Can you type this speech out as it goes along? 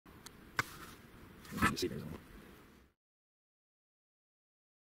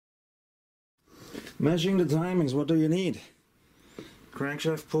Measuring the timings, what do you need?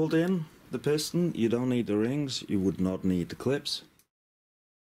 Crankshaft pulled in, the piston, you don't need the rings, you would not need the clips.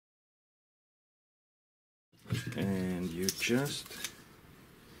 And you just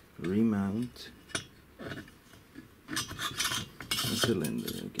remount the cylinder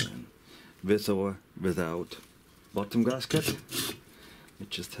again, with or without bottom gasket. You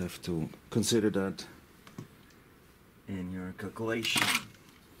just have to consider that in your calculation.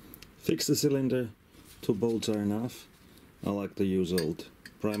 Fix the cylinder, 2 bolts are enough. I like to use old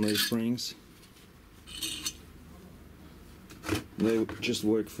primary springs. They just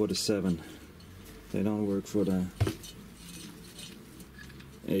work for the 7. They don't work for the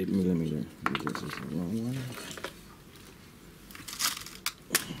 8mm. This is the wrong one.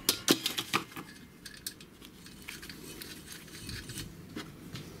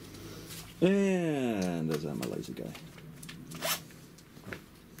 And there's I'm a lazy guy.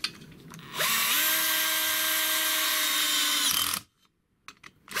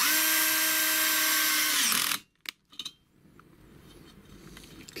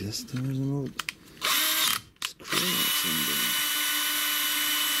 Guess there's an old screw in there.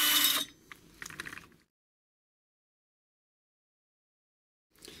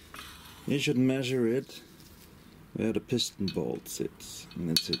 You should measure it where the piston bolt sits,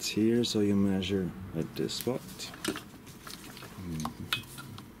 and it sits here, so you measure at this spot.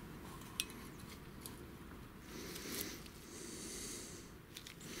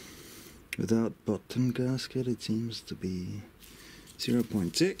 Without bottom gasket it seems to be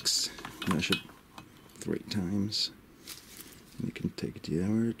 0.6, measured 3 times. You can take the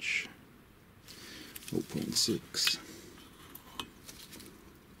average, 0.6.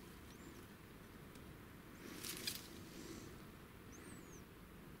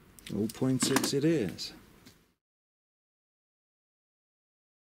 0.6 it is.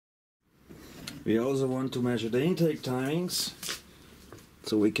 We also want to measure the intake timings,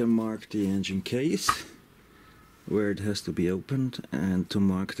 so we can mark the engine case where it has to be opened, and to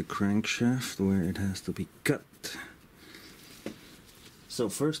mark the crankshaft where it has to be cut. So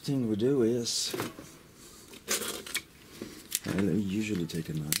first thing we do is, I usually take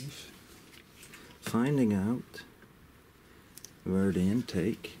a knife, finding out where the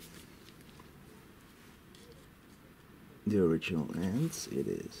intake, the original ends. It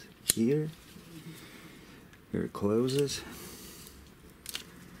is here. Here it closes.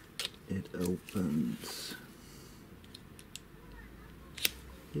 It opens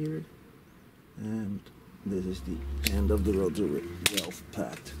here, and this is the end of the rotary valve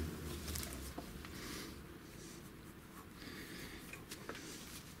pad.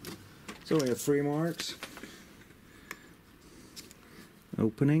 So we have 3 marks: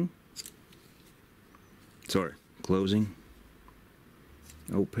 opening, closing,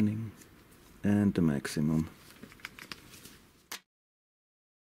 opening, and the maximum.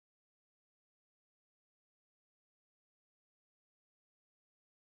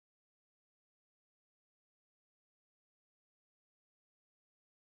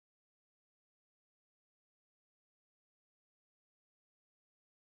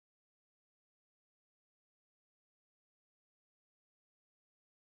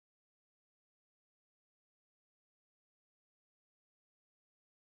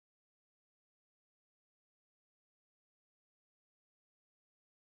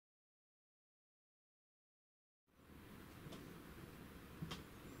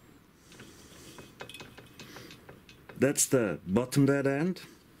 That's the bottom dead end,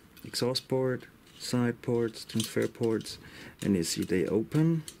 exhaust port, side ports, transfer ports, and you see they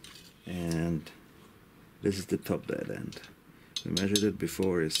open, and this is the top dead end. We measured it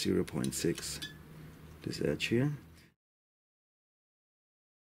before, is 0.6, this edge here.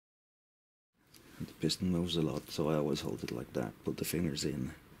 And the piston moves a lot, so I always hold it like that, put the fingers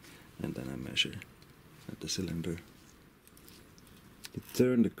in, and then I measure at the cylinder. You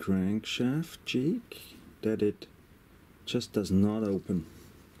turn the crankshaft cheek, that it just does not open.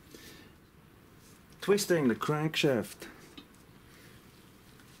 Twisting the crankshaft,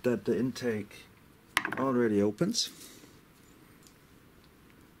 that the intake already opens,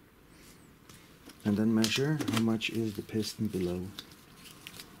 and then measure how much is the piston below.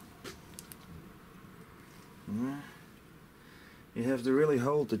 You have to really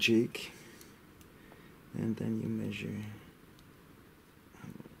hold the cheek, and then you measure how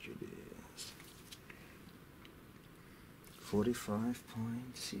much it is. 45.0,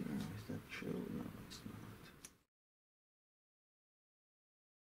 is that true? No, it's not.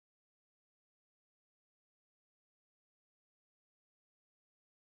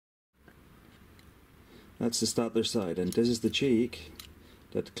 That's the starter side, and this is the cheek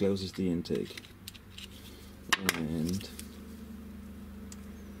that closes the intake. And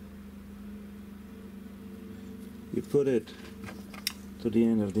you put it to the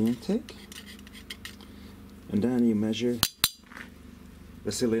end of the intake, and then you measure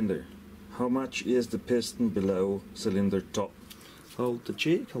the cylinder. How much is the piston below cylinder top? Hold the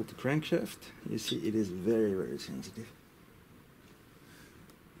cheek, hold the crankshaft. You see it is very, very sensitive.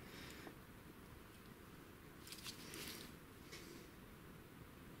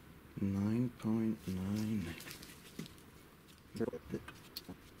 .9.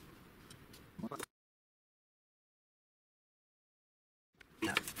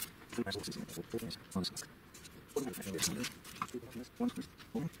 Yeah.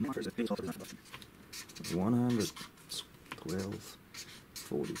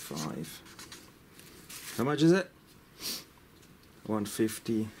 112.45. How much is it?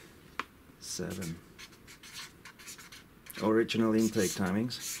 157. Original intake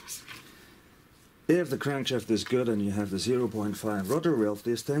timings. If the crankshaft is good and you have the 0.5 rotor valve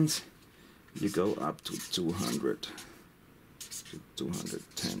distance, you go up to 200 to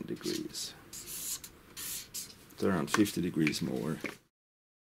 210 degrees. It's around 50 degrees more.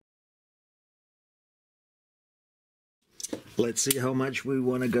 Let's see how much we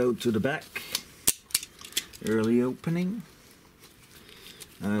want to go to the back. Early opening.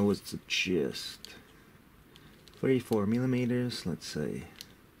 I would suggest 34 millimeters, let's say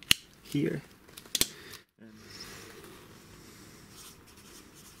here.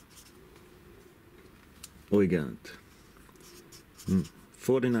 We got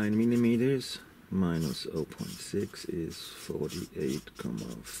 49 millimeters minus 0.6 is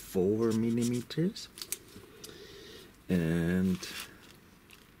 48.4 millimeters, and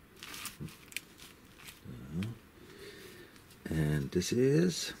this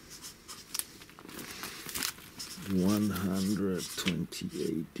is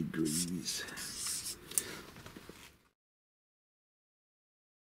 128 degrees.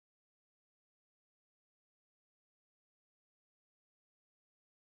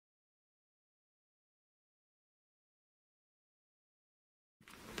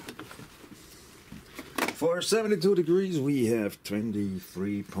 For 72 degrees we have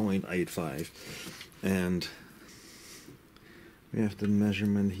 23.85, and we have the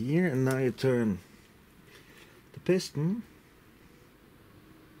measurement here, and now you turn the piston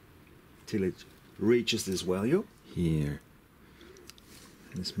till it reaches this value here.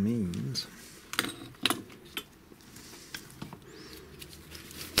 This means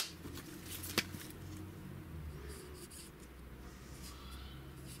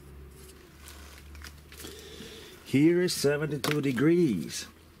here is 72 degrees,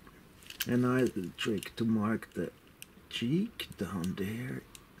 and I have the trick to mark the cheek down there.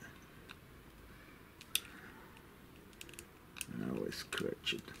 I always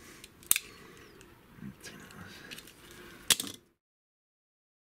scratch it.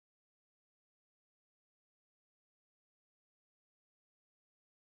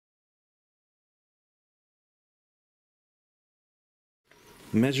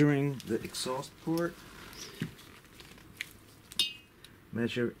 Measuring the exhaust port.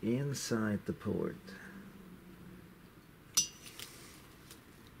 Measure inside the port.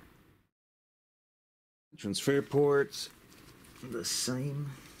 Transfer ports, the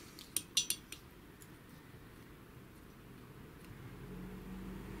same.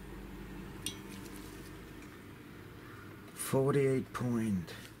 .48.